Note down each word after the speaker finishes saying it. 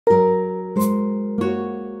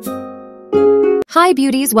Hi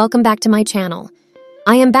beauties, welcome back to my channel.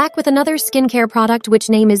 I am back with another skincare product which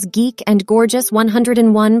name is Geek and Gorgeous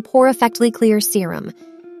 101 Porefectly Clear Serum.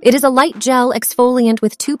 It is a light gel exfoliant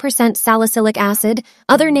with 2% salicylic acid,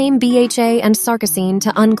 other name BHA and sarcosine to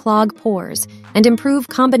unclog pores and improve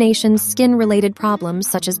combination skin-related problems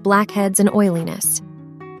such as blackheads and oiliness.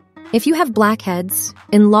 If you have blackheads,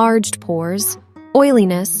 enlarged pores,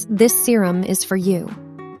 oiliness, this serum is for you.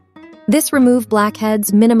 This remove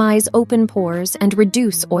blackheads, minimize open pores, and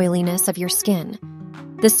reduce oiliness of your skin.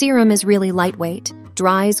 The serum is really lightweight,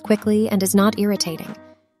 dries quickly, and is not irritating.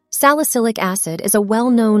 Salicylic acid is a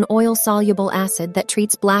well-known oil-soluble acid that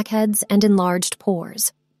treats blackheads and enlarged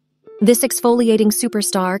pores. This exfoliating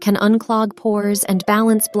superstar can unclog pores and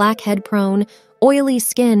balance blackhead-prone, oily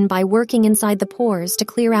skin by working inside the pores to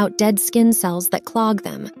clear out dead skin cells that clog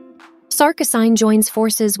them. Sarcosine joins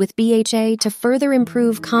forces with BHA to further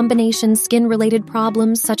improve combination skin-related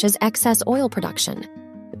problems such as excess oil production.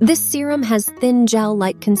 This serum has thin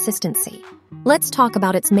gel-like consistency. Let's talk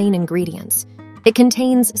about its main ingredients. It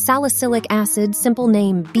contains salicylic acid, simple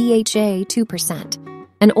name BHA 2%,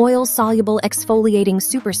 an oil-soluble exfoliating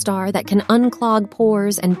superstar that can unclog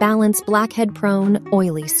pores and balance blackhead-prone,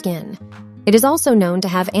 oily skin. It is also known to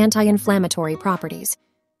have anti-inflammatory properties.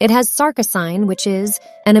 It has sarcosine, which is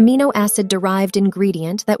an amino acid-derived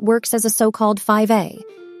ingredient that works as a so-called 5A,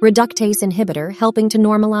 reductase inhibitor helping to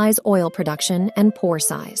normalize oil production and pore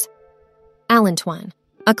size. Allantoin,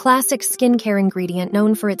 a classic skincare ingredient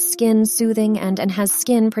known for its skin-soothing and has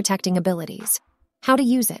skin-protecting abilities. How to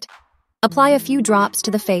use it? Apply a few drops to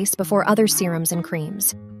the face before other serums and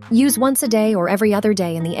creams. Use once a day or every other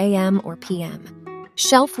day in the AM or PM.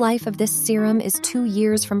 Shelf life of this serum is 2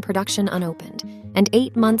 years from production unopened, and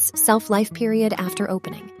 8 months shelf-life period after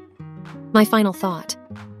opening. My final thought.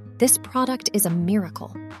 This product is a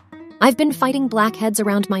miracle. I've been fighting blackheads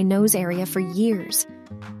around my nose area for years.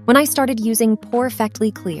 When I started using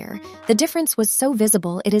Porefectly Clear, the difference was so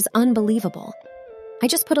visible it is unbelievable. I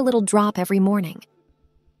just put a little drop every morning.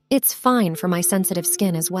 It's fine for my sensitive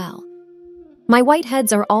skin as well. My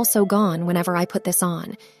whiteheads are also gone whenever I put this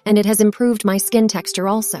on, and it has improved my skin texture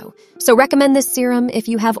also. So recommend this serum if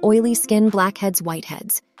you have oily skin, blackheads,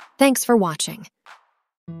 whiteheads. Thanks for watching.